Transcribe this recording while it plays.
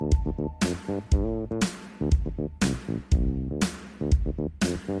Hello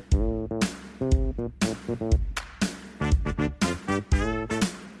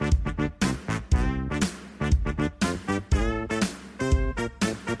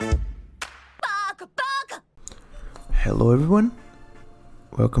everyone,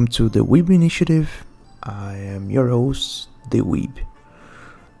 welcome to the Weeb Initiative. I am your host, The Weeb.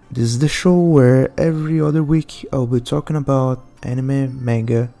 This is the show where every other week I'll be talking about anime,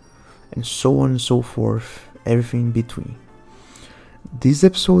 manga, and so on and so forth, everything in between. This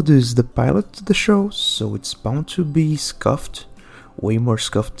episode is the pilot to the show, so it's bound to be scuffed, way more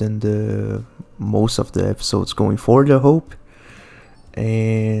scuffed than the most of the episodes going forward, I hope.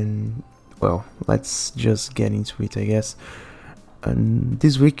 And well, let's just get into it, I guess. And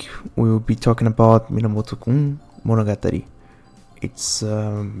this week we will be talking about MInamoto-kun Monogatari. It's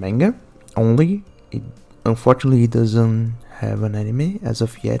a manga only. It unfortunately doesn't have an anime as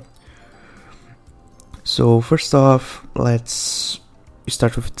of yet. So first off, let's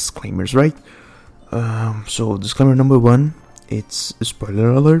start with disclaimers, right? So disclaimer number 1, it's a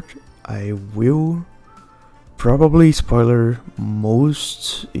spoiler alert. I will probably spoiler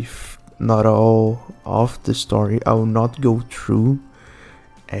most, if not all, of the story. I will not go through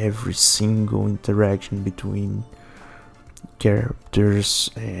every single interaction between characters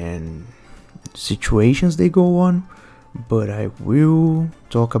and situations they go on, but I will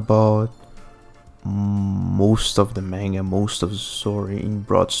talk about most of the manga, most of the story in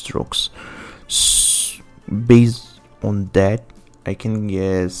broad strokes. Based on that, I can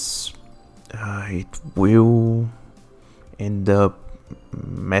guess it will end up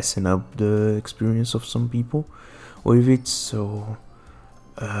messing up the experience of some people with it, so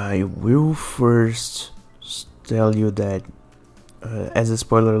I will first tell you that as a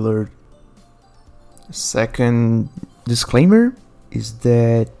spoiler alert. Second disclaimer is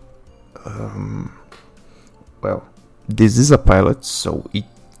that well, this is a pilot, so it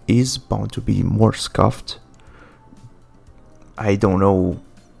is bound to be more scuffed. I don't know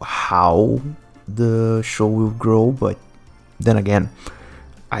how the show will grow, but then again,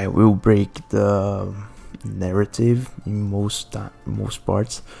 I will break the narrative in most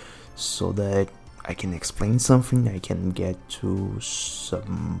parts so that I can explain something, I can get to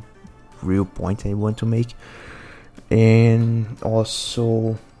some real point I want to make. And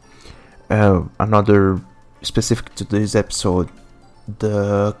also another specific to this episode,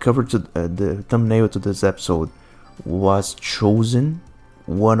 the cover to the thumbnail to this episode was chosen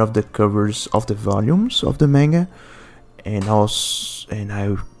one of the covers of the volumes of the manga, and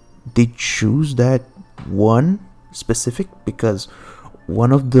I did choose that one specific because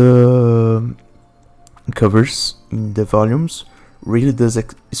one of the covers in the volumes really does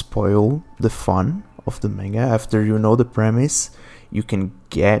spoil the fun of the manga. After you know the premise, you can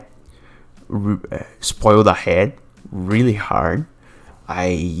get spoiled ahead really hard.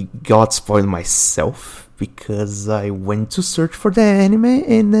 I got spoiled myself because I went to search for the anime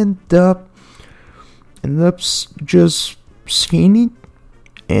and ended up just seeing it,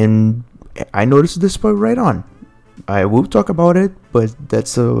 and I noticed the spoil right on. I will talk about it, but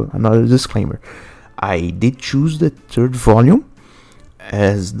that's another disclaimer. I did choose the third volume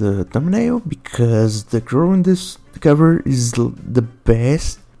as the thumbnail because the girl in this cover is the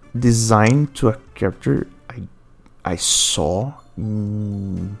best design to a character I saw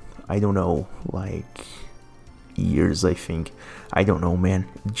in, I don't know, like years, I think. I don't know, man.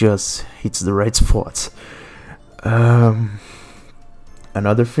 It just hits the right spots.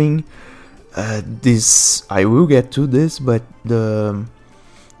 Another thing, this I will get to this, but the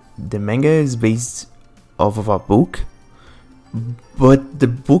manga is based off of a book, but the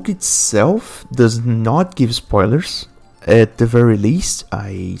book itself does not give spoilers. At the very least,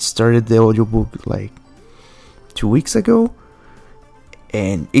 I started the audiobook like 2 weeks ago,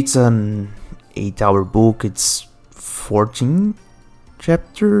 and it's an 8-hour book. It's 14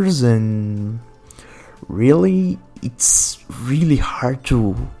 chapters, and really, it's really hard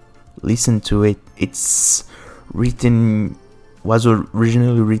to listen to it. Was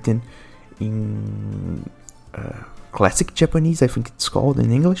originally written in classic Japanese, I think it's called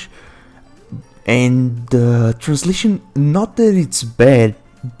in English, and the translation, not that it's bad,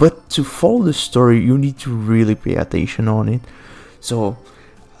 but to follow the story you need to really pay attention on it. So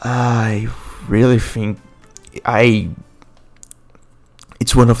I really think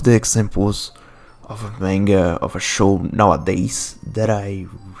it's one of the examples of a manga, of a show nowadays that I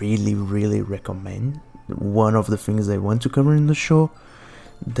really, really recommend. One of the things I want to cover in the show,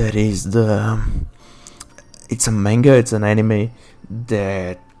 that is it's a manga, it's an anime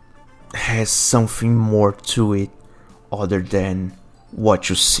that has something more to it other than what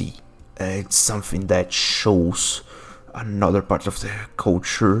you see. It's something that shows another part of the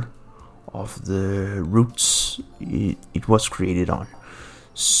culture, of the roots it was created on.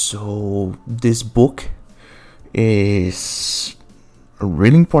 So this book is a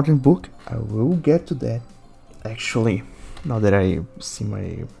really important book. I will get to that. Actually, now that I see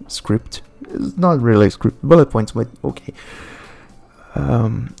my script, it's not really a script, bullet points, but okay.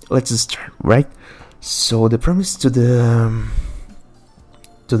 Let's start, right? So the premise to the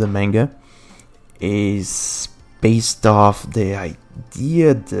manga is based off the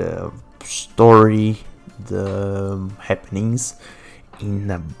idea, the story, the happenings in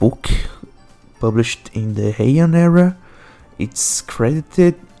a book published in the Heian era. It's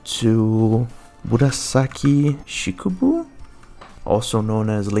credited to Murasaki Shikubu, also known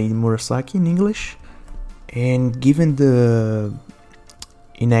as Lady Murasaki in English. And given the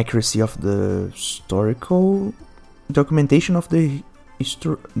inaccuracy of the historical documentation of the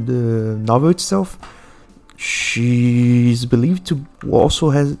novel itself, she is believed to also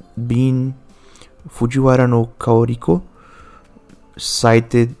have been Fujiwara no Kaoriko,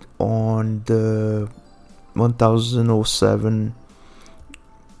 cited on the 1007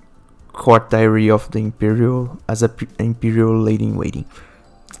 court diary of the Imperial as a Imperial lady in waiting.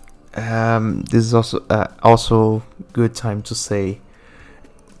 This is also good time to say,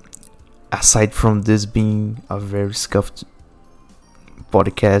 aside from this being a very scuffed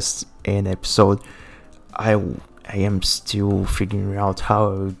podcast and episode, I am still figuring out how I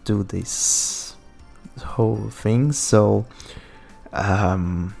will do this whole thing. So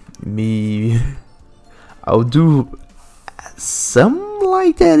I'll do some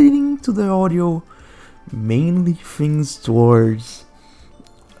light editing to the audio, mainly things towards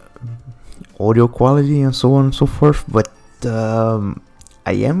audio quality and so on and so forth, but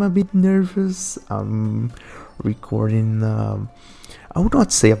I am a bit nervous. I'm recording I would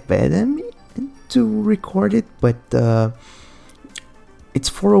not say a bad time to record it, but it's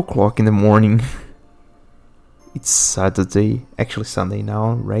 4 o'clock in the morning. It's Saturday, actually Sunday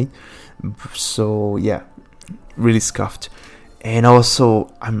now, right? So yeah, really scuffed. And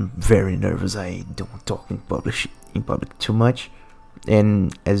also, I'm very nervous. I don't talk in public too much.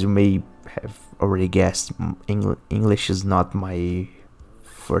 And as you may have already guessed, English is not my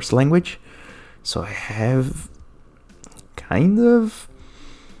first language. So I have kind of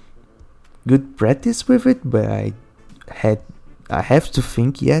good practice with it, but I have to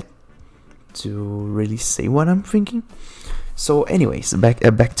think yet to really say what I'm thinking. So anyways,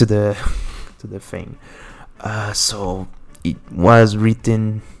 back to the thing. So it was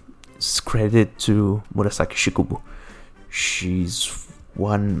written, credited to Murasaki Shikubu. She's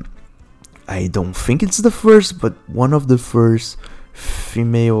one, I don't think it's the first, but one of the first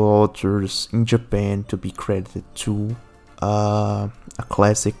female authors in Japan to be credited to a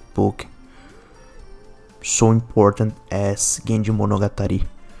classic book so important as Genji Monogatari.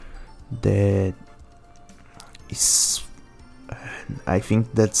 That is, I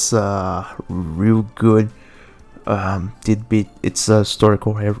think that's a real good tidbit. It's a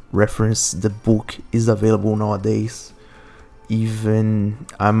historical reference. The book is available nowadays. Even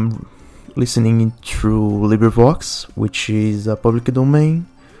I'm listening it through LibriVox, which is a public domain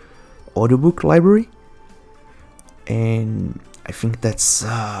audiobook library, and I think that's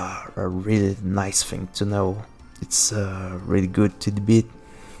a really nice thing to know. It's a really good tidbit,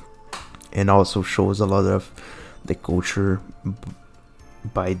 and also shows a lot of the culture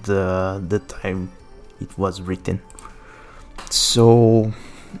by the time it was written. So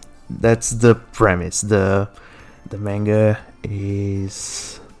that's the premise. The manga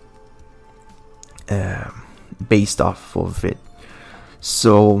is based off of it.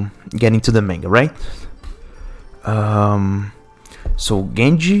 So getting to the manga, right? So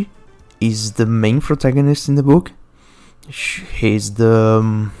Genji is the main protagonist in the book. He's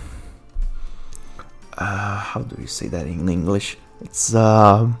the how do you say that in English? It's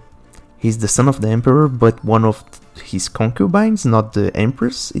he's the son of the emperor, but one of his concubines, not the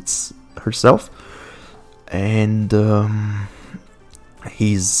empress. It's herself, and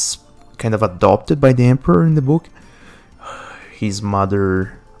he's kind of adopted by the emperor in the book. His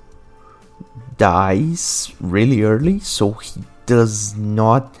mother dies really early, so he does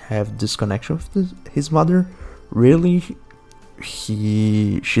not have this connection with his mother. Really,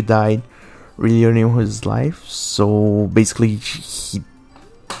 she died really early in his life, so basically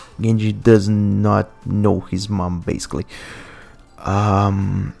Genji does not know his mom, basically.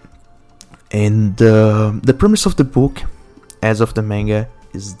 And the premise of the book, as of the manga,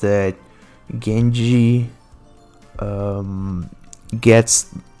 is that Genji gets,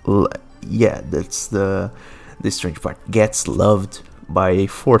 that's the strange part, gets loved by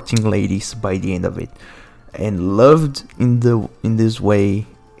 14 ladies by the end of it. And loved in this way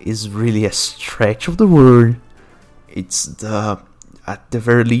is really a stretch of the word. It's at the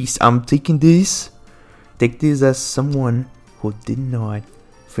very least, I'm take this as someone who did not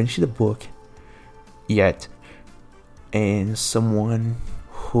finish the book yet, and someone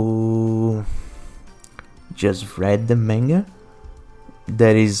who just read the manga.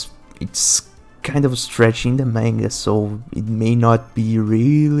 It's kind of stretching the manga, so it may not be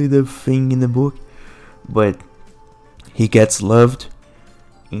really the thing in the book, but he gets loved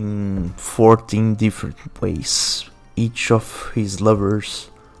in 14 different ways. Each of his lovers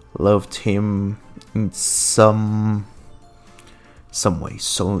loved him in some way.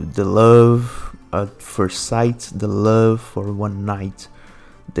 So the love at first sight, the love for one night,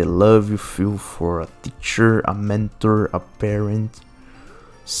 the love you feel for a teacher, a mentor, a parent,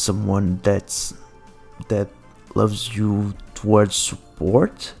 someone that loves you towards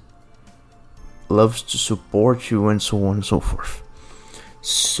support, loves to support you, and so on and so forth.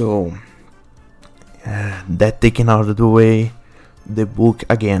 So that taken out of the way, the book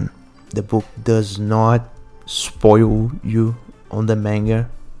does not spoil you on the manga.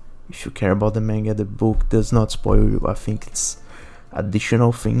 If you care about the manga, the book does not spoil you. I think it's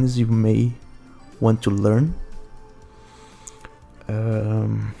additional things you may want to learn.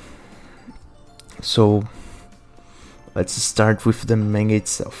 So let's start with the manga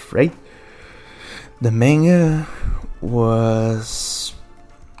itself, right? The manga was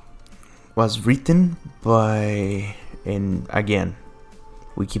written by, and again,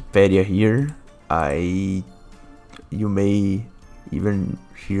 Wikipedia here. You may even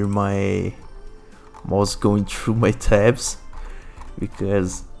hear my mouse going through my tabs,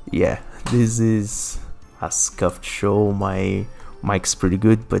 because this is a scuffed show. My mic's pretty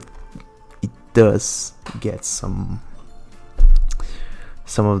good, but it does get some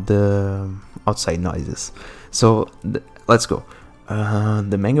of the outside noises. So let's go.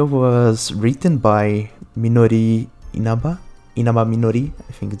 The manga was written by Inaba Minori.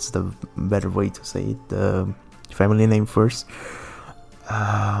 I think it's the better way to say it. The family name first.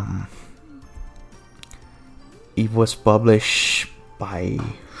 It was published by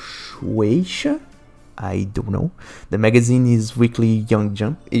Shueisha. I don't know. The magazine is Weekly Young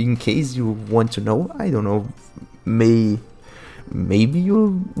Jump. In case you want to know, I don't know. Maybe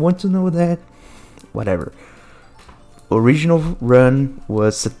you want to know that. Whatever. Original run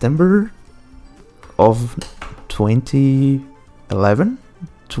was September of 2011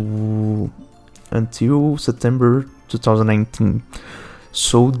 until September 2019.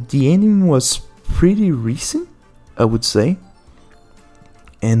 So the ending was pretty recent, I would say.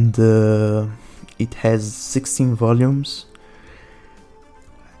 And it has 16 volumes.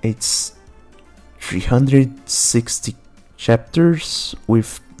 It's 360 chapters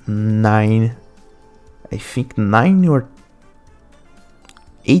with 9 or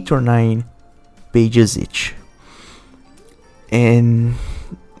 8 or 9 pages each. And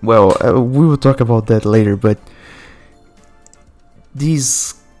well, we will talk about that later, but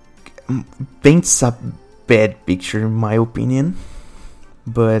this paints a bad picture in my opinion.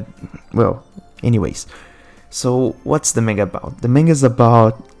 But well, anyways, so what's the manga about? The manga is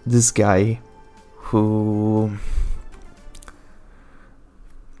about this guy who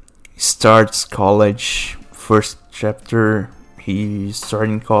starts college. First chapter, he's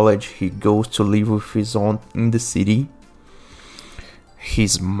starting college. He goes to live with his aunt in the city.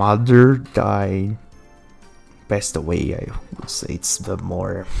 His mother passed away. I would say it's the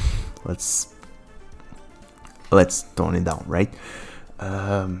more, let's tone it down, right?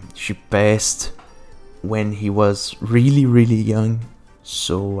 She passed when he was really, really young.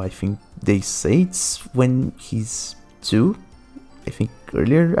 So I think they say it's when he's 2. I think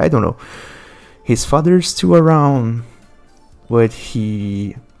earlier, I don't know. His father's still around, but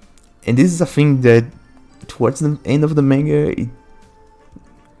and this is a thing that towards the end of the manga,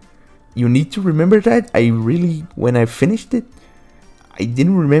 you need to remember that. When I finished it, I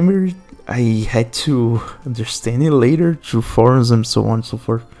didn't remember it. I had to understand it later through forums and so on and so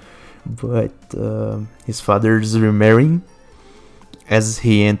forth. But his father's remarrying as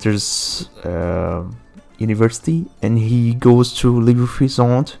he enters university, and he goes to live with his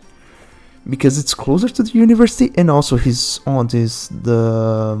aunt because it's closer to the university, and also his aunt is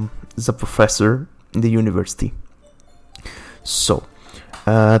a professor in the university. So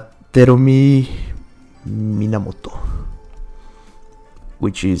Terumi Minamoto,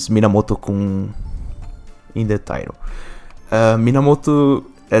 which is Minamoto-kun in the title. Minamoto,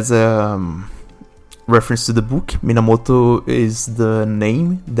 as a reference to the book, Minamoto is the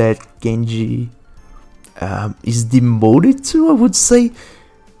name that Genji is demoted to, I would say,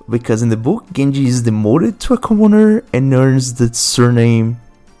 because in the book Genji is demoted to a commoner and earns the surname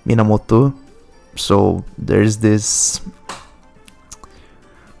Minamoto. So there's this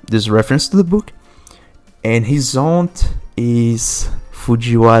reference to the book, and his aunt is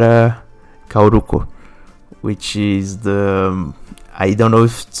Fujiwara Kaoruko, which is the, I don't know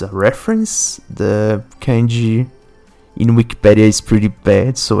if it's a reference. The kanji in Wikipedia is pretty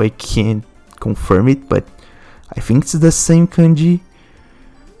bad, so I can't confirm it, but I think it's the same kanji.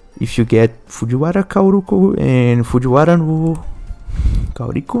 If you get Fujiwara Kaoruko and Fujiwara no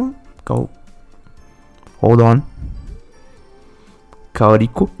Kaoriko, hold on,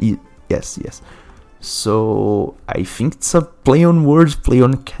 Kaoriko, yes. So I think it's a play on words, play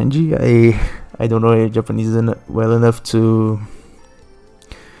on kanji. I don't know Japanese well enough to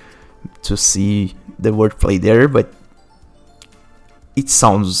see the wordplay there, but it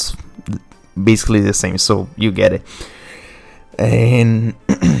sounds basically the same, so you get it. And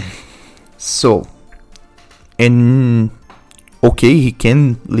so, and okay, he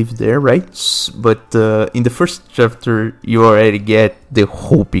can live there, right? But in the first chapter, you already get the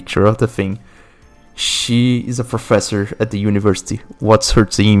whole picture of the thing. She is a professor at the university. What's her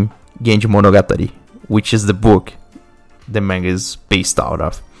theme? Genji Monogatari, which is the book the manga is based out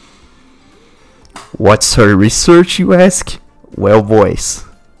of. What's her research, you ask? Well, boys,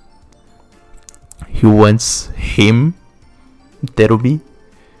 he wants him, Terubi,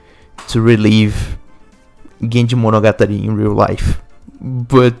 to relive Genji Monogatari in real life,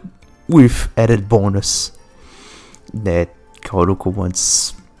 but with added bonus that Kaoruko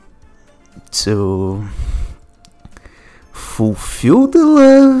wants to fulfill the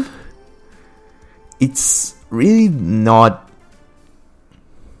love. It's really not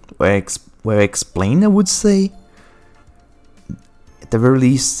well explained, I would say. At the very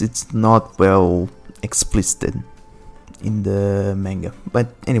least, it's not well explicit in the manga.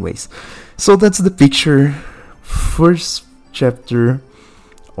 But anyways, so that's the picture. First chapter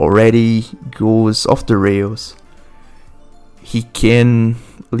already goes off the rails. He can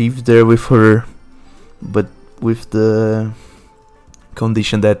live there with her, but with the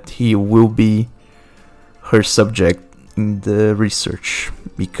condition that he will be her subject in the research,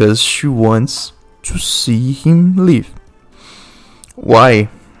 because she wants to see him live. Why?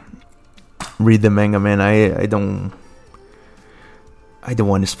 Read the manga, man. I don't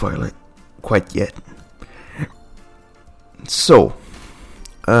want to spoil it quite yet. So,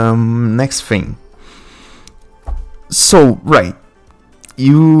 next thing. So, right,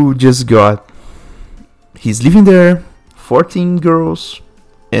 you just got, he's living there, 14 girls,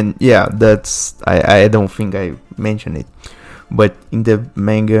 and yeah, that's, I don't think I mentioned it, but in the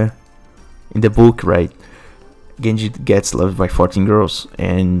manga, in the book, right, Genji gets loved by 14 girls,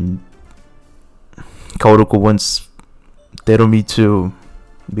 and Kaoruko wants Terumi to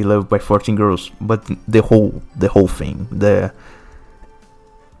be loved by 14 girls, but the whole thing,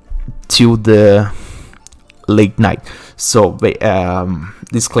 till the late night. So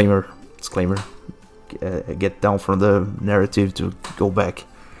disclaimer, get down from the narrative to go back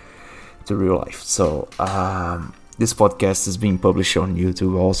to real life. So this podcast is being published on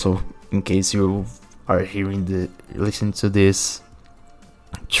YouTube also, in case you are listening to this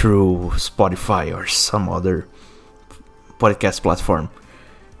through Spotify or some other podcast platform.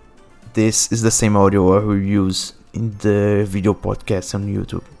 This is the same audio I will use in the video podcast on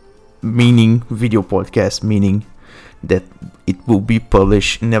YouTube. Meaning video podcast, meaning that it will be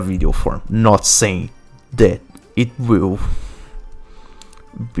published in a video form, not saying that it will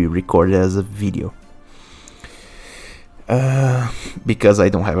be recorded as a video. Because I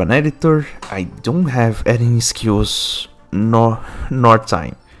don't have an editor, I don't have editing skills nor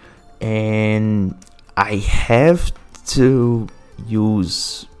time, and I have to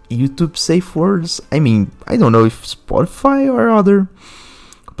use YouTube safe words. I mean, I don't know if Spotify or other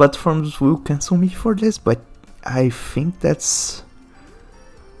platforms will cancel me for this, but I think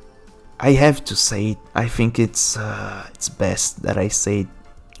I have to say it. I think it's best that I say it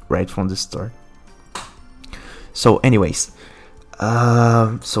right from the start. So anyways,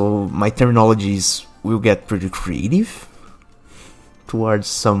 so my terminologies will get pretty creative towards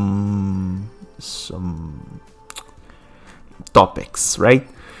some topics, right?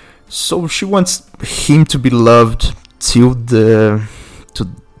 So she wants him to be loved till the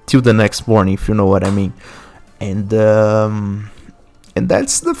next morning, if you know what I mean. And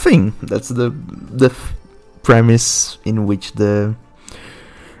that's the thing. That's the premise in which the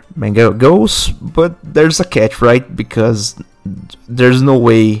manga goes. But there's a catch, right? Because there's no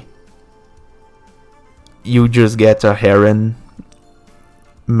way you just get a harem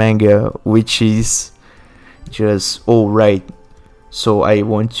manga which is just, oh right, so I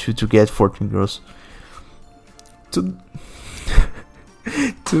want you to get 14 girls. To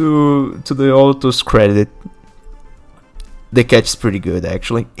to the author's credit, the catch is pretty good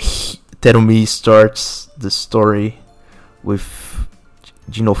actually. Terumi starts the story with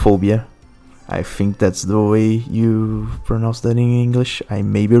genophobia. I think that's the way you pronounce that in English. I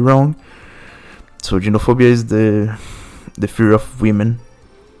may be wrong. So genophobia is the fear of women,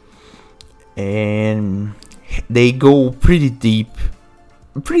 and they go pretty deep.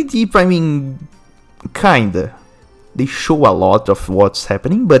 I mean, kinda. They show a lot of what's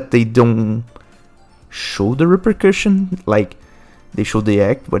happening, but they don't show the repercussion. Like, they show the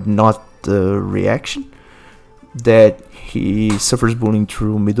act, but not the reaction. That he suffers bullying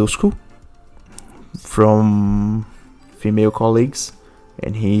through middle school from female colleagues,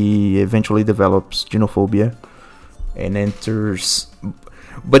 and he eventually develops genophobia and enters.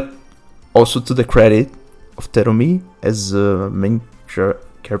 But also, to the credit of Terumi as a main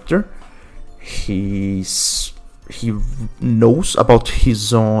character, he knows about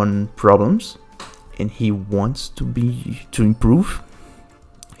his own problems, and he wants to improve.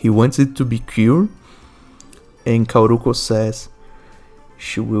 He wants it to be cured, and Kaoruko says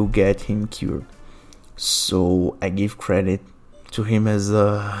she will get him cured. So I give credit to him as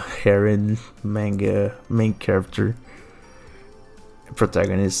a harem manga main character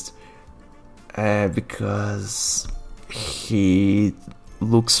protagonist, because he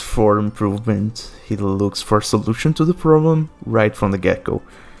looks for improvement. He looks for a solution to the problem right from the get-go,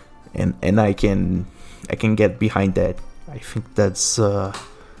 and I can get behind that. I think that's a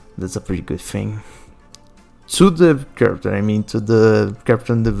pretty good thing to the character. I mean, to the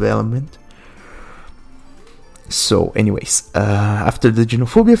character development. So, anyways, after the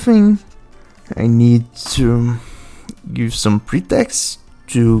genophobia thing, I need to give some pretext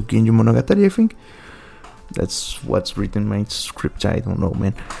to Genji Monogatari. I think that's what's written in my script. I don't know,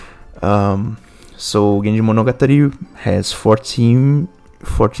 man. So Genji Monogatari has 14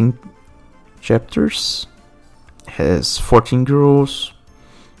 chapters, has 14 girls,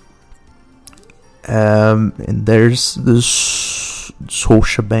 and there's this whole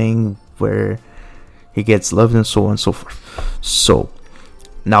shebang where he gets loved and so on and so forth. So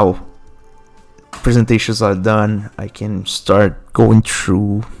now presentations are done, I can start going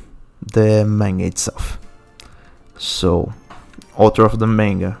through the manga itself. So, author of the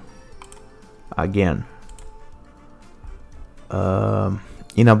manga, again,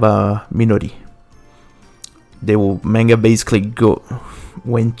 Inaba Minori. The manga basically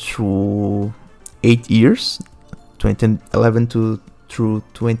went through 8 years, 2011 through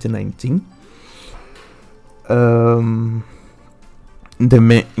 2019.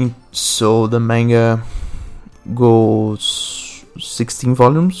 So the manga goes 16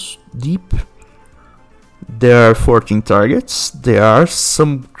 volumes deep. There are 14 targets. There are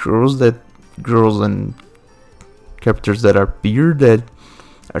some girls and characters that appear that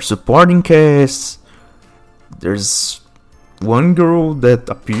are supporting casts. There's one girl that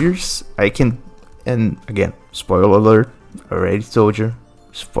appears. And again, spoiler alert. Already told you.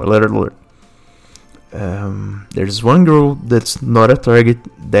 Spoiler alert. There's one girl that's not a target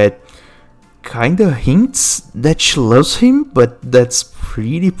that kinda hints that she loves him, but that's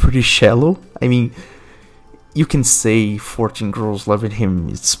pretty shallow. I mean, you can say 14 girls loving him,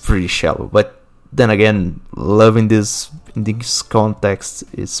 it's pretty shallow, but then again, love in this context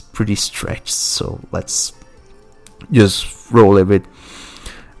is pretty stretched, so let's just roll a bit.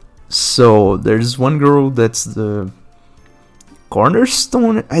 So there's one girl that's the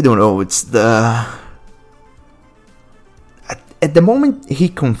cornerstone. I don't know, it's the... At the moment he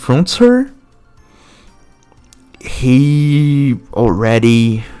confronts her, he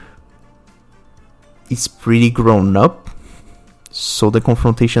already is pretty grown up, so the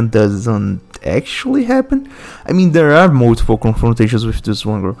confrontation doesn't actually happen. I mean, there are multiple confrontations with this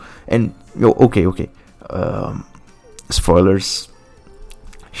one girl, and okay. Spoilers.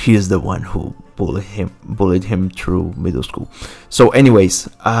 She is the one who bullied him through middle school. So, anyways,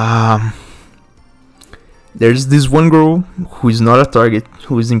 there's this one girl who is not a target,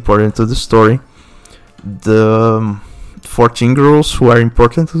 who is important to the story. The 14 girls who are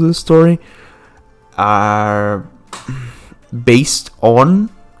important to the story are based on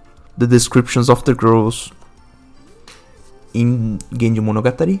the descriptions of the girls in Genji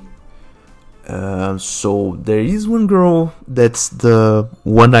Monogatari. So there is one girl that's the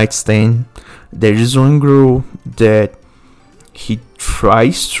one night stand. There is one girl that he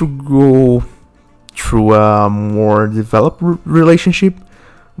tries to go through a more developed relationship,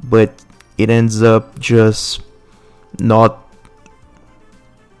 but it ends up just not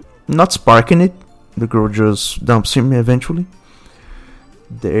sparking it. the girl just dumps him eventually.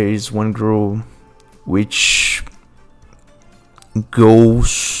 There is one girl which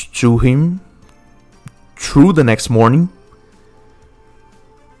goes to him through the next morning,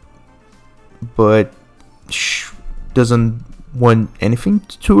 but she doesn't want anything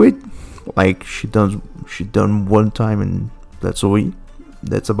to it. Like she done one time and that's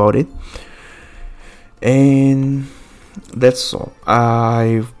about it. And that's all.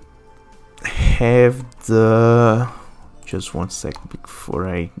 I have the... Just one sec before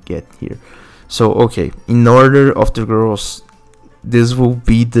I get here. So, okay, in order of the girls, this will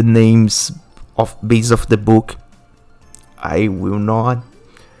be the names of base of the book. I will not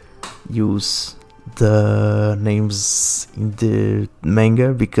use the names in the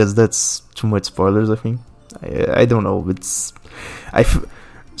manga because that's too much spoilers, I think. I don't know.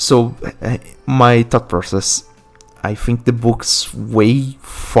 My thought process, I think the book's way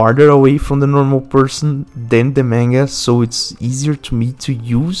farther away from the normal person than the manga, so it's easier to me to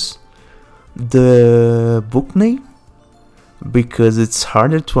use the book name because it's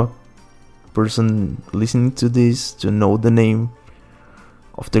harder to a person listening to this to know the name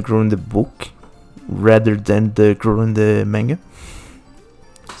of the girl in the book rather than the girl in the manga.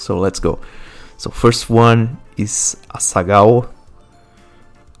 So let's go. So first one is Asagao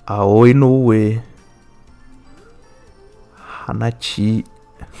Aoi no Ue Hanachi.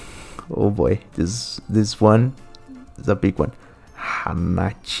 Oh boy, this one is a big one.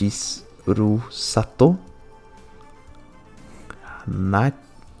 Hanachiru Sato.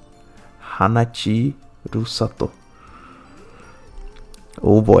 Hanachiru Sato.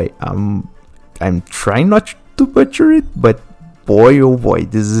 Oh boy, I'm trying not to butcher it, but boy, oh boy,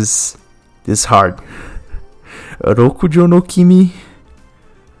 this is hard. Rokujo no Kimi,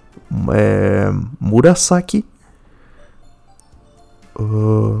 Murasaki,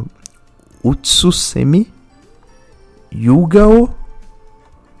 Utsusemi, Yugao.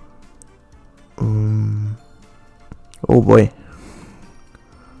 Oh boy.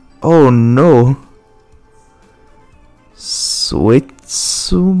 Oh no.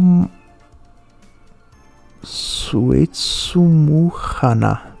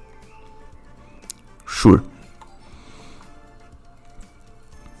 Suetsumuhana. Sure.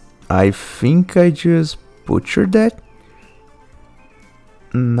 I think I just butchered that.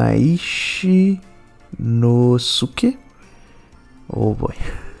 Naishi no Suke. Oh boy.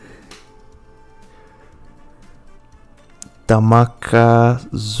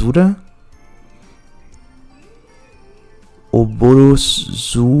 Tamakazura.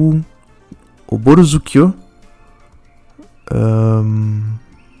 Oborozukyo.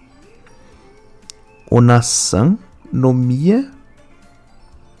 Onasan no Miya.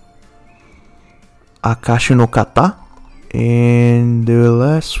 Akashi no Kata. And the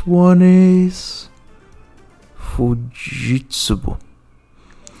last one is Fujitsubo.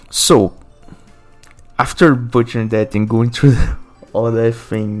 So, after butchering that and going through all that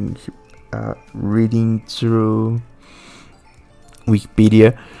thing, reading through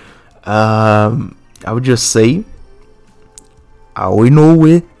Wikipedia, I would just say Aoi no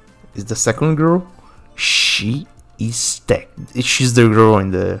Ue is the second girl. She is stacked. She's the girl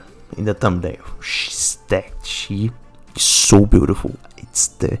in the thumbnail. She's stacked. She is so beautiful.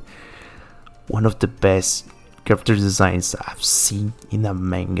 It's one of the best character designs I've seen in a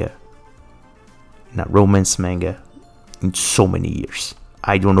manga, in a romance manga, in so many years.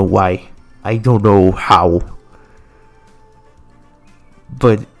 I don't know why. I don't know how.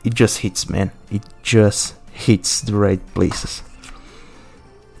 But it just hits, man. It just hits the right places.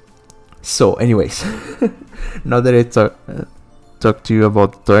 So, anyways, now that I talk to you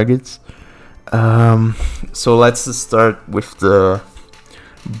about targets, so let's start with the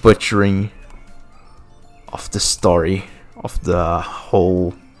butchering of the story of the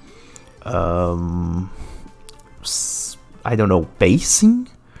whole, I don't know, pacing.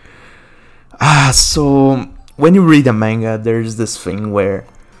 So when you read a manga, there's this thing where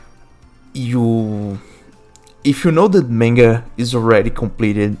if you know that manga is already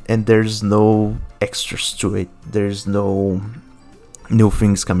completed and there's no extras to it, there's no new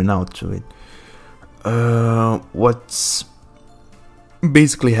things coming out to it, what's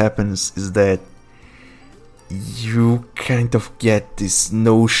basically happens is that you kind of get this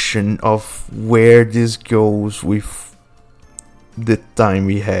notion of where this goes with the time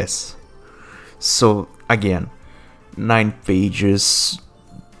he has. So again, 9 pages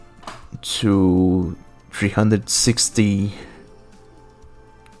to 360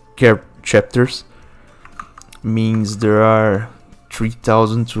 chapters means there are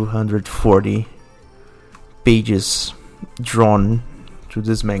 3,240 pages drawn to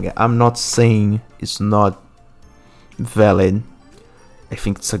this manga. I'm not saying it's not valid. I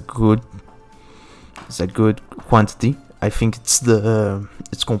think it's a good quantity. I think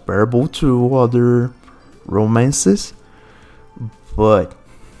it's comparable to other romances, but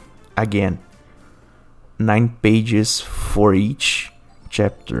again, 9 pages for each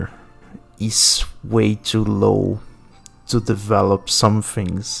chapter is way too low to develop some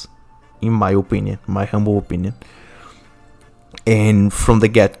things, in my opinion, my humble opinion. And from the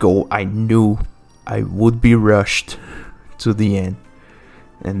get-go, I knew I would be rushed to the end.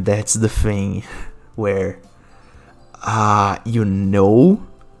 And that's the thing where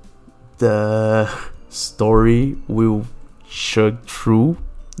the story will chug through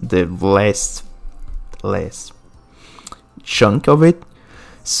the last chunk of it.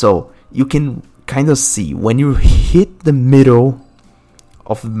 So you can kind of see when you hit the middle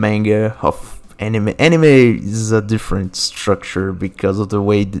of manga, of anime. Anime is a different structure because of the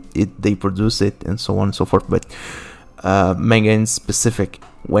way they produce it and so on and so forth. But manga in specific,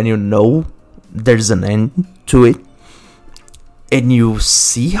 when you know there's an end to it, and you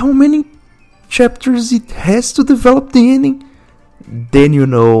see how many chapters it has to develop the ending, then you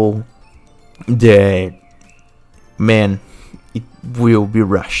know that, man, it will be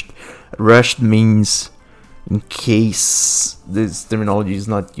rushed. Rushed means, in case this terminology is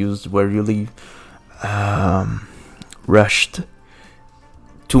not used where you leave, rushed,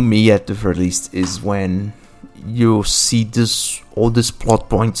 to me at the very least, is when you see all these plot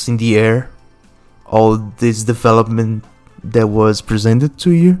points in the air, all this development that was presented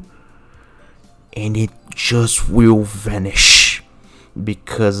to you, and it just will vanish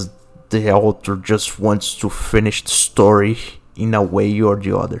because the author just wants to finish the story in a way or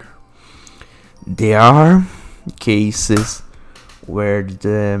the other. There are cases where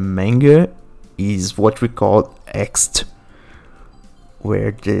the manga is what we call X'd,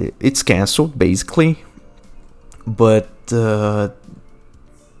 where it's cancelled basically, but to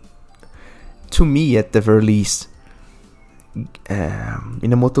me at the very least,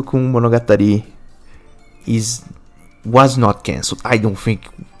 MInamoto-kun Monogatari was not cancelled. I don't think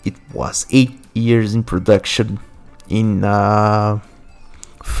it was. 8 years in production in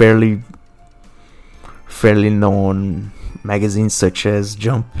fairly known magazines such as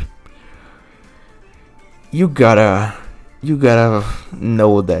Jump. You gotta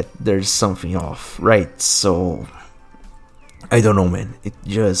know that there's something off, right? So I don't know, man. It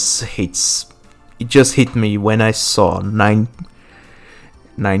just hit me when I saw 9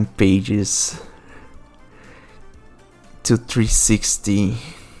 pages to 360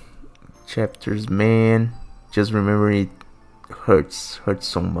 chapters, man. Just remember, it hurts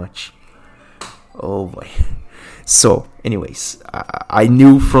so much. Oh boy. So anyways, I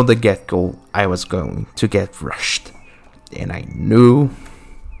knew from the get-go I was going to get rushed, and I knew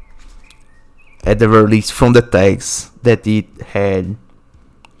at the very least from the tags that it had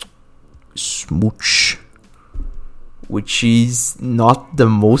smooch, which is not the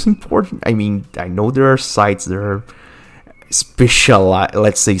most important. I mean, I know there are sites that are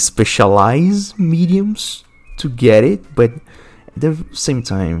specialized mediums to get it, but at the same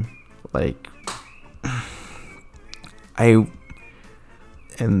time, like, I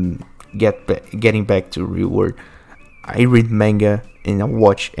am getting back to real world. I read manga and I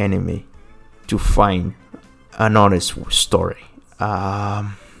watch anime to find an honest story.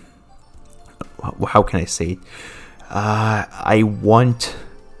 How can I say it? I want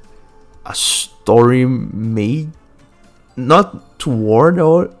a story made not toward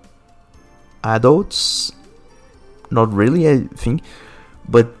or adults, not really, I think,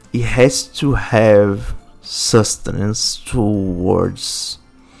 but it has to have sustenance towards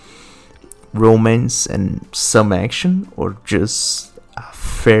romance and some action, or just a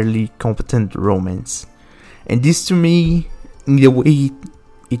fairly competent romance. And this, to me, in the way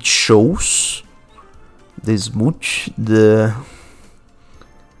it shows the smooch, the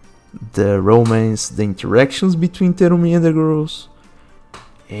romance, the interactions between Terumi and the girls,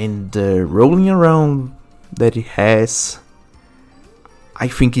 and the rolling around that it has, I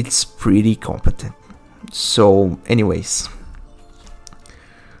think it's pretty competent. So anyways,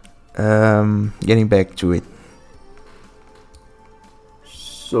 getting back to it.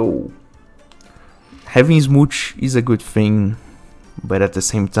 So having smooch is a good thing, but at the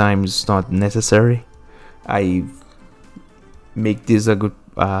same time it's not necessary. I make this a good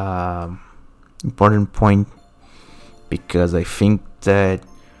important point because I think that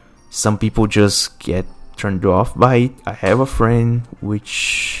some people just get turned off by it. I have a friend who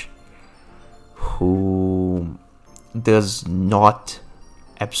does not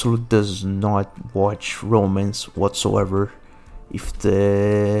watch romance whatsoever, if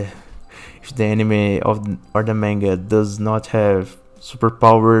the anime or the manga does not have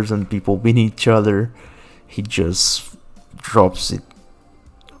superpowers and people beating each other, he just drops it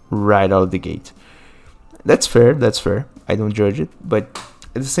right out of the gate. That's fair. I don't judge it, but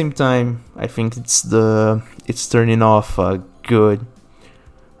at the same time, I think it's turning off a good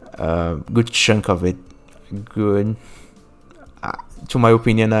chunk of it. Good, to my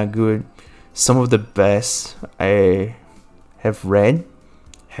opinion, a good. Some of the best I have read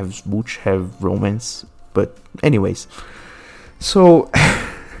have smooch, have romance, but anyways. So,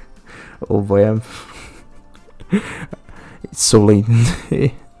 oh boy, it's so late,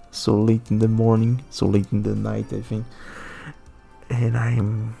 so late in the morning, so late in the night, I think, and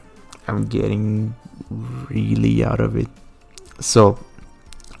I'm getting really out of it. So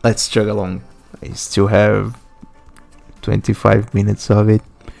let's chug along. I still have 25 minutes of it.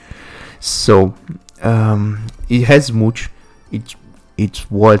 So it has smooch. It's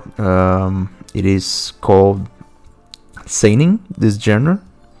what it is called seinen, this genre,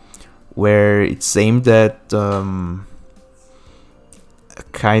 where it's aimed at a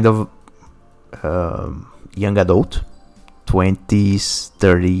kind of young adult, 20s,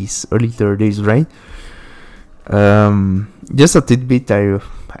 30s, early 30s, right? Just a tidbit I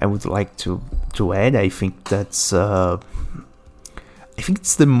would like to add. I think that's I think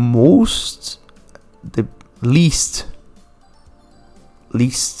it's the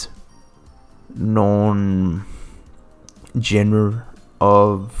least known genre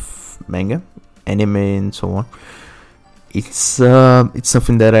of manga, anime, and so on. It's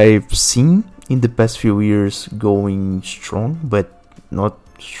something that I've seen in the past few years going strong, but not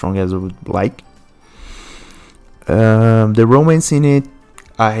strong as I would like. The romance in it,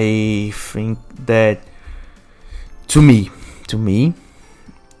 I think that to me,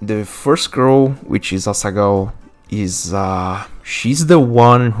 the first girl, which is Asagao, is she's the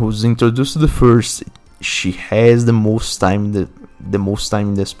one who's introduced to the first. She has the most time in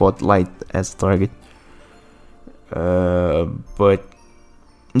the spotlight as a target. But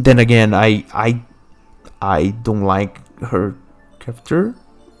then again, I don't like her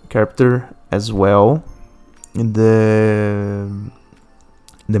character as well in the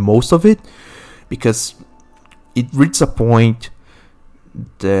most of it, because it reaches a point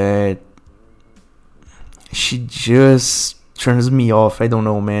that she just turns me off. I don't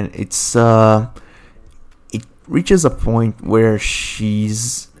know, man. It reaches a point where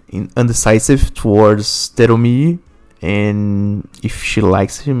she's undecisive towards Terumi and if she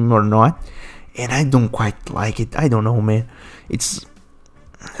likes him or not, and I don't quite like it. I don't know, man. It's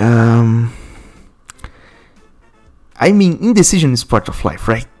I mean, indecision is part of life,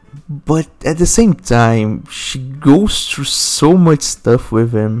 right? But at the same time, she goes through so much stuff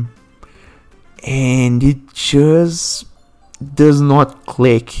with him, and it just does not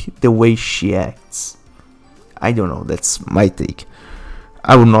click the way she acts. I don't know, that's my take.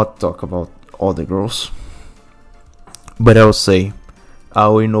 I will not talk about all the girls, but I'll say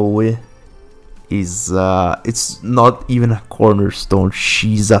Aoi Noe is it's not even a cornerstone.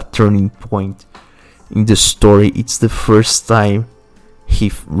 She's a turning point in the story. It's the first time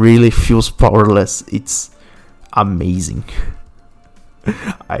he really feels powerless. It's amazing.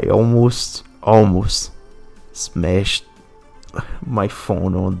 I almost smashed my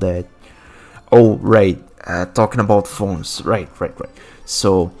phone on that. Oh, right. Talking about phones. Right.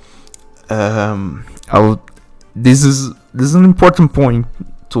 So, this is an important point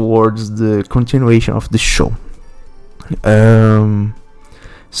towards the continuation of the show.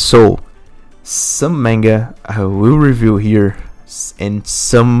 So, some manga I will review here, and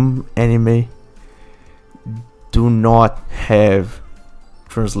some anime do not have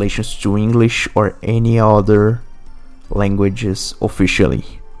translations to English or any other languages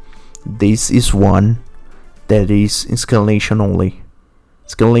officially. This is one that is in Scandinavian only.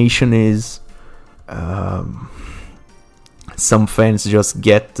 Scandinavian is some fans just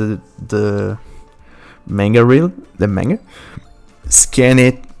get the manga reel, scan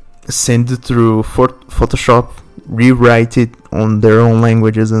it, send it through Photoshop, rewrite it on their own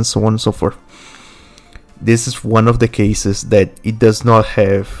languages, and so on and so forth. This is one of the cases that it does not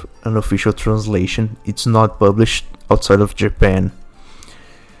have an official translation. It's not published outside of Japan.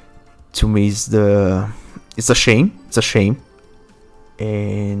 To me, it's a shame. It's a shame,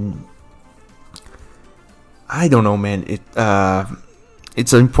 and I don't know, man.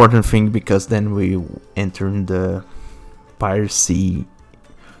 It's an important thing, because then we enter in the piracy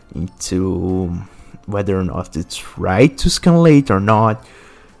into whether or not it's right to scanlate or not.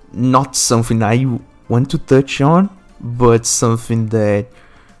 Not something I want to touch on, but something that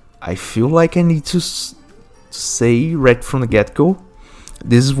I feel like I need to say right from the get-go,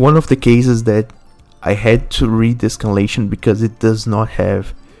 this is one of the cases that I had to read the explanation because it does not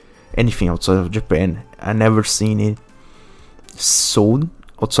have anything outside of Japan. I never seen it sold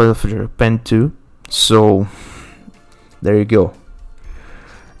outside of Japan too. So there you go.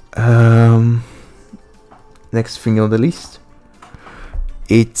 Next thing on the list,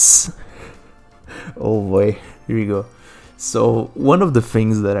 it's oh boy, here we go. So one of the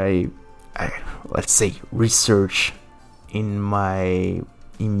things that I let's say research in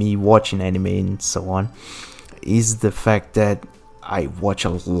me watching anime and so on is the fact that I watch a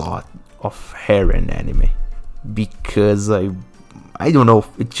lot of harem anime because I don't know,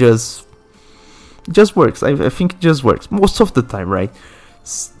 it just works. I think it just works most of the time, right?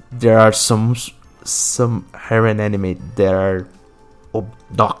 There are some harem anime that are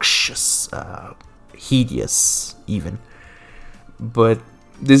obnoxious, hideous even, but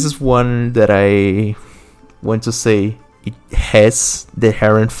this is one that I want to say it has the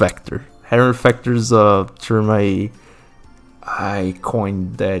harem factor. Harem factor is a term I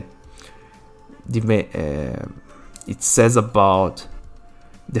coined that it says about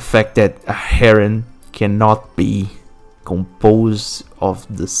the fact that a harem cannot be composed of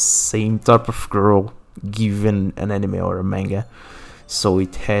the same type of girl given an anime or a manga. So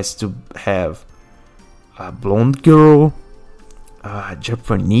it has to have a blonde girl, a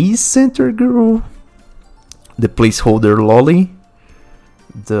Japanese center girl, the placeholder lolly,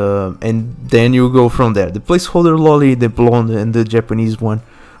 and then you go from there. The placeholder lolly, the blonde, and the Japanese one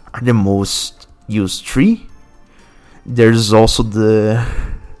are the most used three. There's also the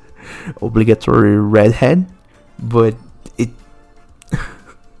obligatory redhead, but it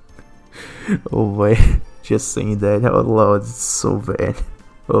oh boy, just saying that out loud is so bad.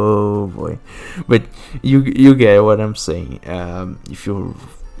 Oh boy, but you get what I'm saying. If you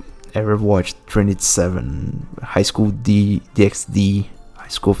ever watched Trinity 7, High School DxD, High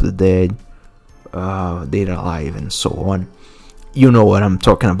School of the Dead, Data Live, and so on, you know what I'm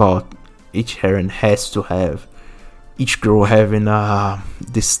talking about. Each harem has to have each girl having a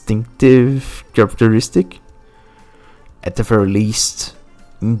distinctive characteristic, at the very least,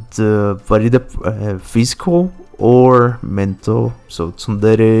 in the body, the physical or mental. So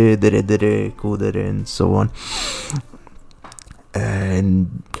tsundere, dere dere, kudere, and so on.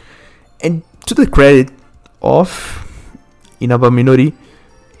 And to the credit of Inaba Minori,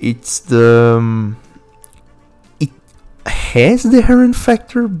 it has the harem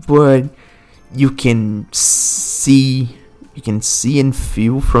factor, but you can see and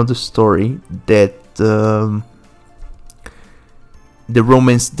feel from the story that the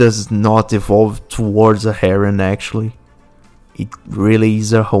romance does not evolve towards a harem. Actually, it really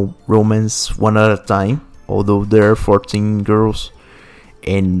is a whole romance one at a time, although there are 14 girls,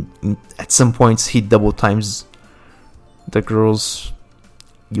 and at some points he double times the girls.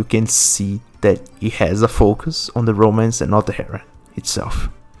 You can see that he has a focus on the romance and not the harem itself.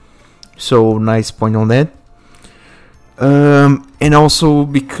 So nice point on that. And also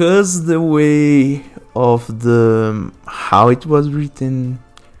because the way of how it was written,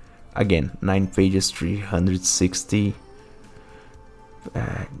 again, 9 pages, 360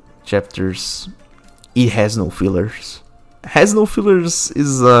 chapters, it has no fillers. Has no fillers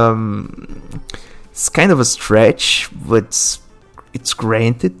is it's kind of a stretch, but it's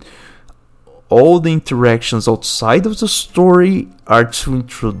granted. All the interactions outside of the story are to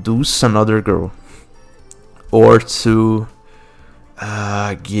introduce another girl, or to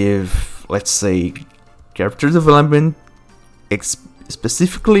give, let's say, character development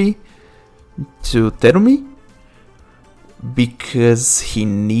specifically to Terumi, because he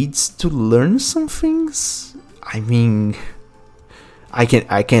needs to learn some things. I mean, I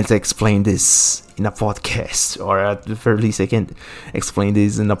can't explain this in a podcast, or at the very least I can't explain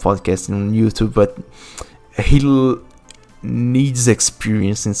this in a podcast on YouTube, but he needs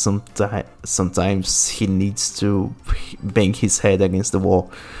experience, and sometimes he needs to bang his head against the wall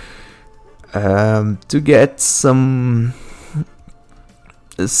to get some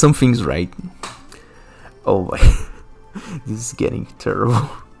things right. Oh boy, this is getting terrible.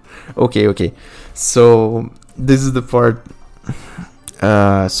 Okay, so this is the part.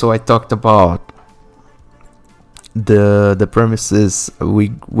 So I talked about the premises.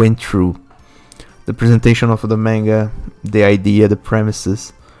 We went through the presentation of the manga, the idea, the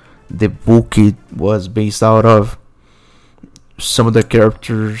premises, the book it was based out of, some of the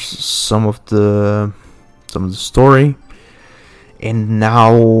characters, some of the story, and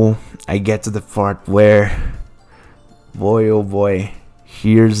now I get to the part where, boy oh boy,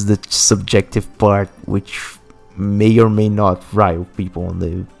 here's the subjective part, which may or may not rile people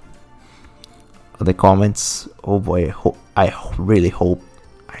on the comments. Oh boy, I really hope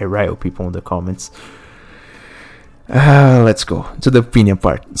I rile people in the comments. Let's go to the opinion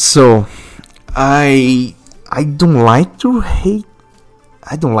part. So, I don't like to hate.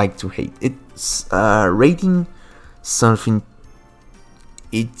 It's rating something.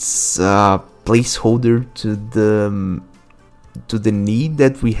 It's a placeholder to the need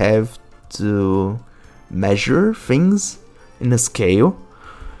that we have to measure things in a scale.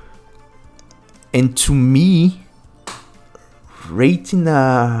 And to me, rating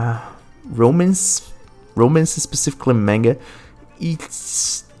a romance specifically manga,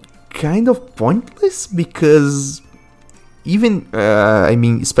 it's kind of pointless, because even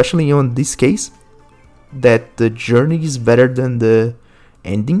especially on this case, that the journey is better than the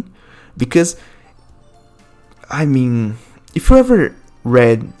ending. Because if you ever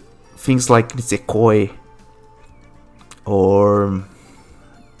read things like Nisekoi, or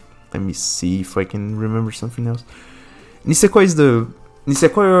let me see if I can remember something else.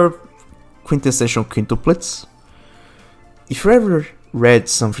 Nisekoi or quintessential quintuplets. If you ever read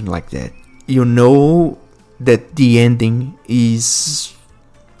something like that, you know that the ending is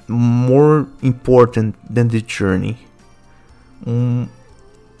more important than the journey.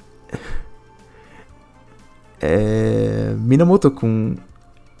 Minamoto-kun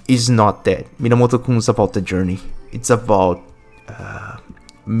is not that. Minamoto-kun is about the journey. It's about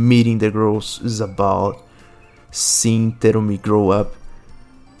meeting the girls. It's about seeing Terumi grow up.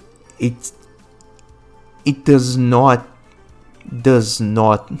 It does not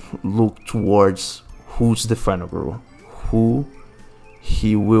look towards who's the final girl, who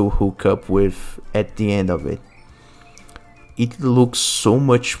he will hook up with at the end of it. It looks so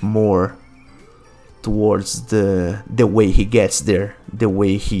much more towards the way he gets there, the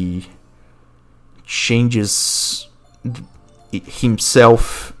way he changes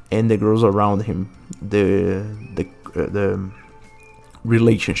himself and the girls around him, the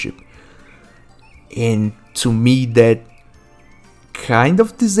relationship. And to me, that kind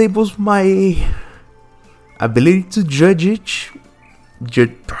of disables my ability to judge it.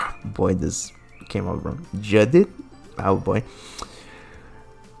 Boy, this came out wrong. Judge it? Oh boy.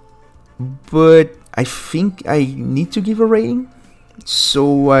 But I think I need to give a rating.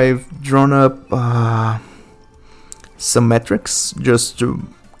 So I've drawn up some metrics just to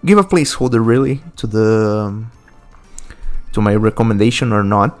give a placeholder, really, to my recommendation or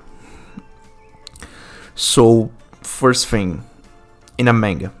not. So, first thing, in a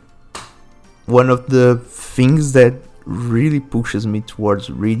manga, one of the things that really pushes me towards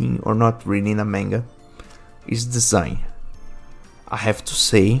reading or not reading a manga is design. I have to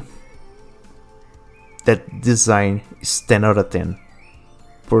say that design is 10 out of 10.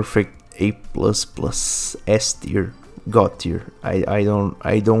 Perfect, A++, S tier, God tier. I don't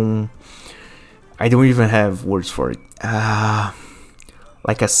even have words for it.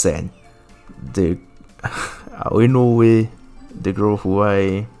 Like I said, the girl who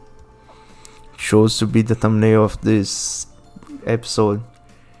I chose to be the thumbnail of this episode,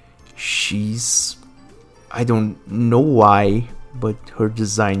 I don't know why, but her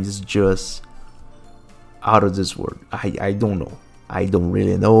design is just out of this world. I don't know. I don't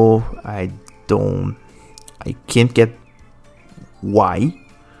really know. I can't get why,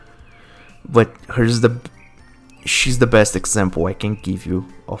 but she's the best example I can give you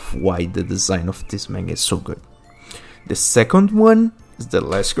of why the design of this manga is so good. The second one is the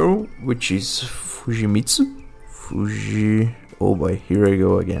last girl, which is Fujimitsu. Oh boy, here I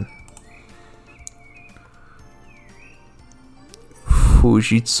go again.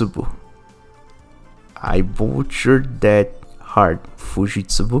 Fujitsubu. I butchered that hard.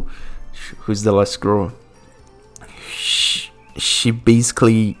 Fujitsubu, who's the last girl. She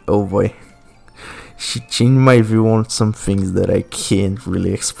basically, oh boy, she changed my view on some things that I can't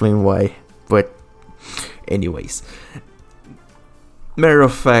really explain why. But anyways, matter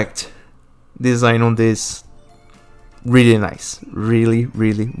of fact, design on this, really nice. Really,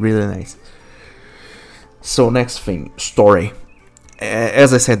 really, really nice. So next thing, story.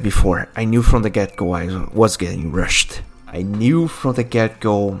 As I said before, I knew from the get-go I was getting rushed. I knew from the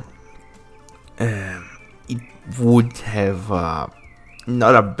get-go it would have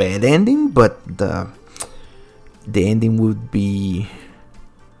not a bad ending, but the ending would be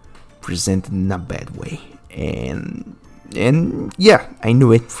presented in a bad way. And yeah, I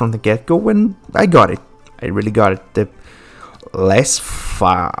knew it from the get-go, and I got it. I really got it. The last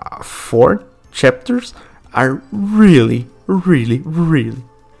 4 chapters are really, really, really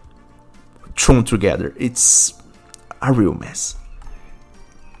thrown together. It's a real mess.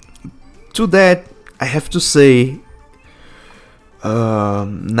 To that, I have to say,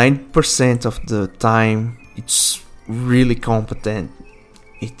 90% of the time it's really competent.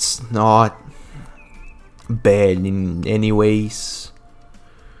 It's not bad in any ways.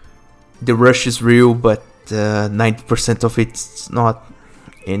 The rush is real, but 90% of it's not,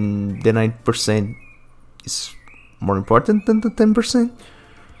 and the 90% is more important than the 10%.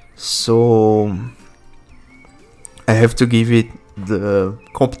 So I have to give it the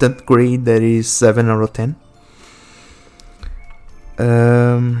competent grade that is 7 out of 10.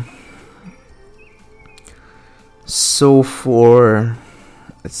 So for,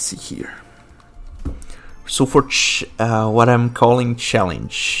 let's see here. So for what I'm calling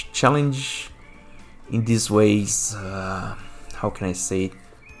challenge in these ways, how can I say it?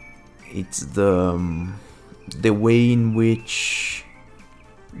 It's the way in which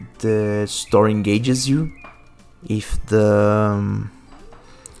the story engages you. If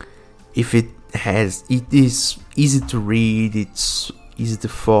it is easy to read, it's easy to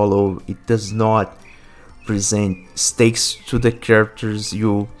follow, it does not present stakes to the characters.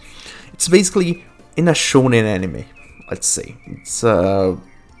 It's basically in a shonen anime, let's say. It's the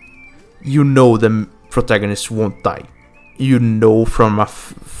protagonist won't die.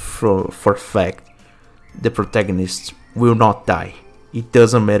 For a fact the protagonist will not die. It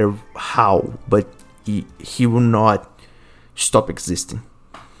doesn't matter how, but he will not stop existing.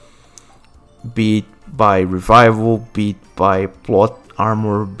 Be it by revival, be it by plot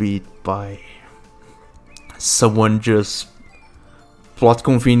armor, be it by someone just plot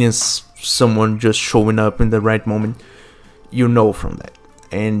convenience, someone just showing up in the right moment. From that.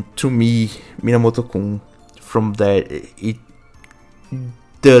 And to me, Minamoto-kun, from that, it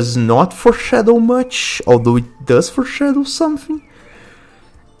does not foreshadow much, although it does foreshadow something.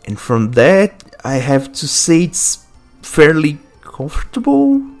 And from that, I have to say it's fairly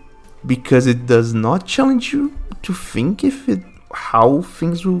comfortable, because it does not challenge you to think how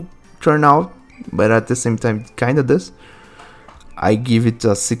things will turn out, but at the same time it kinda does. I give it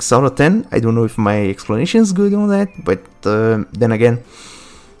a 6 out of 10. I don't know if my explanation is good on that, but then again,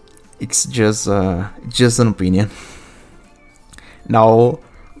 it's just an opinion. Now,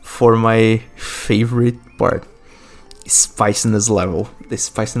 for my favorite part, spiciness level. The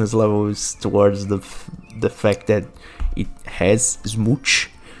spiciness level is towards the fact that it has smooch,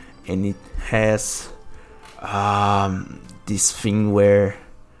 and it has this thing where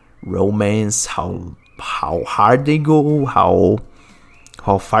romance, how hard they go, how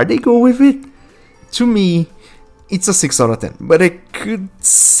far they go with it. To me, it's a 6 out of 10. But I could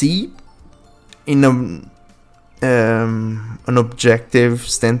see, in an objective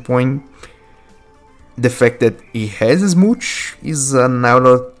standpoint, the fact that it has a smooch is an out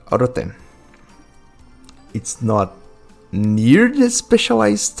of 10. It's not near the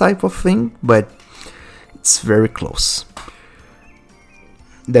specialized type of thing, but it's very close.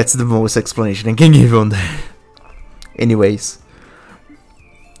 That's the most explanation I can give on that. Anyways,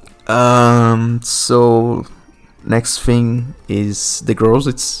 so next thing is the girls.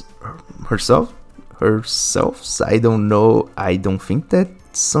 It's herself. I don't know. I don't think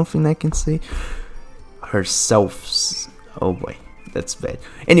that's something I can say. Herself. Oh boy, that's bad.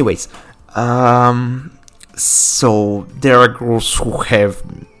 Anyways, so there are girls who have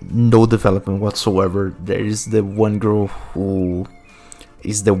no development whatsoever. There is the one girl who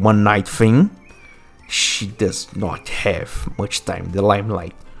is the one night thing. She does not have much time in the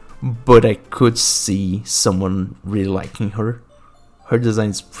limelight, but I could see someone really liking her. Her design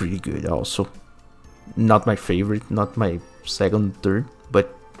is pretty good also. Not my favorite, not my second, third,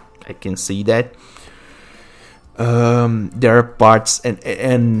 but I can see that. There are parts,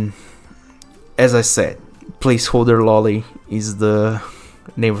 and as I said, placeholder lolly is the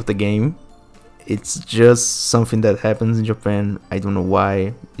name of the game. It's just something that happens in Japan. I don't know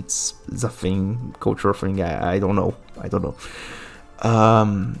why. It's a thing, cultural thing. I don't know.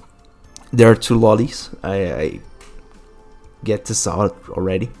 There are 2 lollies. I get this out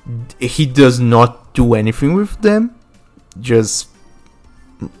already. He does not do anything with them. Just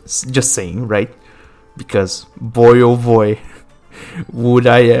saying, right? Because boy oh boy, would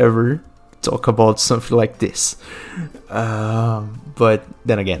I ever talk about something like this. But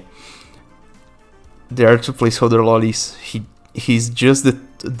then again, there are 2 placeholder lollies. He's just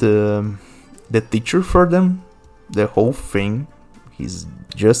the teacher for them. The whole thing. He's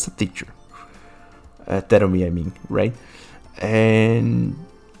just a teacher. Terumi, I mean, right? And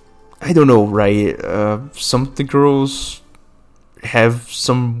I don't know, right? Some of the girls have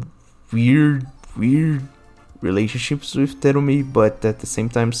some weird relationships with Terumi, but at the same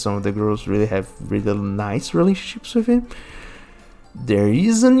time, some of the girls really have really nice relationships with him. There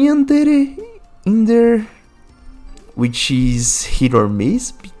is an yandere in there which is hit or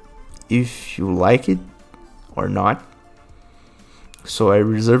miss if you like it or not. So I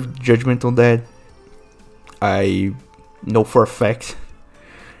reserve judgment on that. I know for a fact,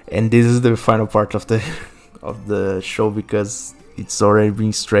 and this is the final part of the show because it's already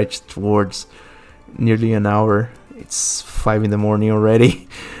being stretched towards nearly an hour. It's 5 a.m. already.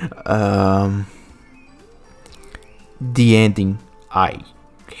 The ending I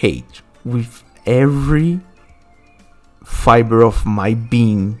hate with every fiber of my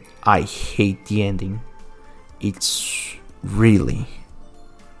being. I hate the ending. It's really,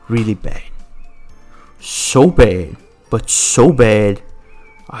 really bad. So bad, but so bad,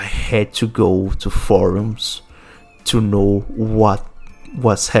 I had to go to forums to know what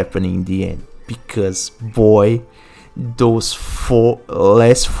was happening in the end. Because boy, those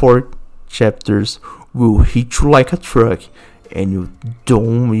last four chapters will hit you like a truck, and you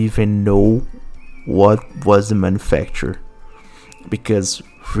don't even know what was the manufacturer. Because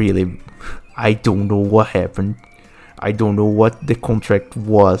really, I don't know what happened. I don't know what the contract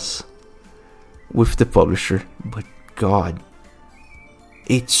was with the publisher, but God,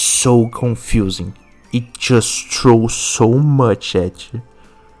 it's so confusing. It just throws so much at you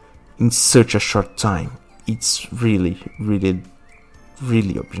in such a short time. It's really, really,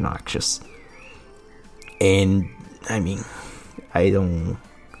 really obnoxious. And I mean, I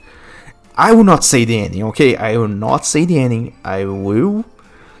will not say the ending, okay? I will not say the ending. I will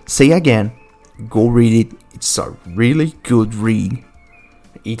say again, go read it. It's a really good read.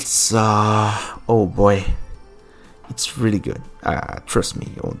 It's oh boy, it's really good. Trust me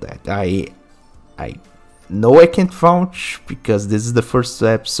on that. I know I can't vouch because this is the first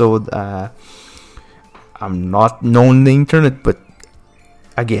episode. I'm not known on the internet, but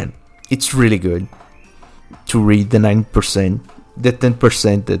again, it's really good to read the 9%, the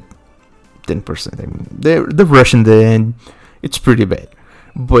 10%, the 10%. I mean, the rush in the end, it's pretty bad.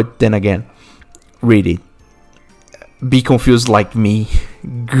 But then again, read it. Be confused like me.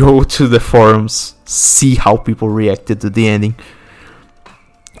 Go to the forums, see how people reacted to the ending,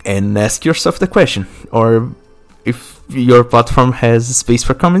 and ask yourself the question. Or if your platform has space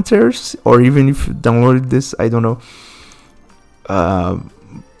for commentaries, or even if you downloaded this, I don't know.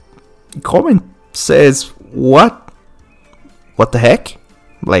 Comment says what the heck?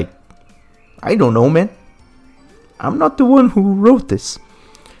 Like, I don't know, man. I'm not the one who wrote this.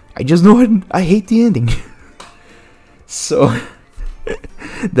 I just know I hate the ending. So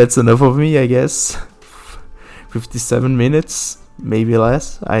that's enough of me, I guess. 57 minutes, maybe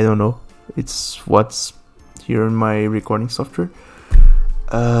less. I don't know. It's what's here in my recording software.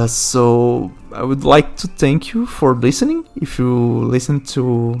 So I would like to thank you for listening. If you listened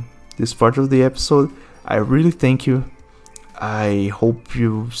to this part of the episode, I really thank you. I hope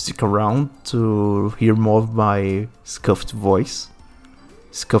you stick around to hear more of my scuffed voice,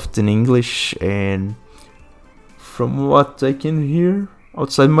 scuffed in English, and from what I can hear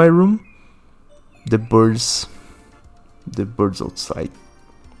outside my room, the birds outside.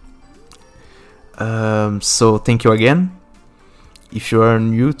 So thank you again. If you are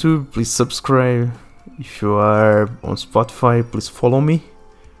on YouTube, please subscribe. If you are on Spotify, please follow me.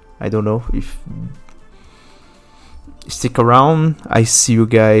 I don't know if stick around. I see you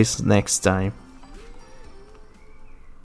guys next time.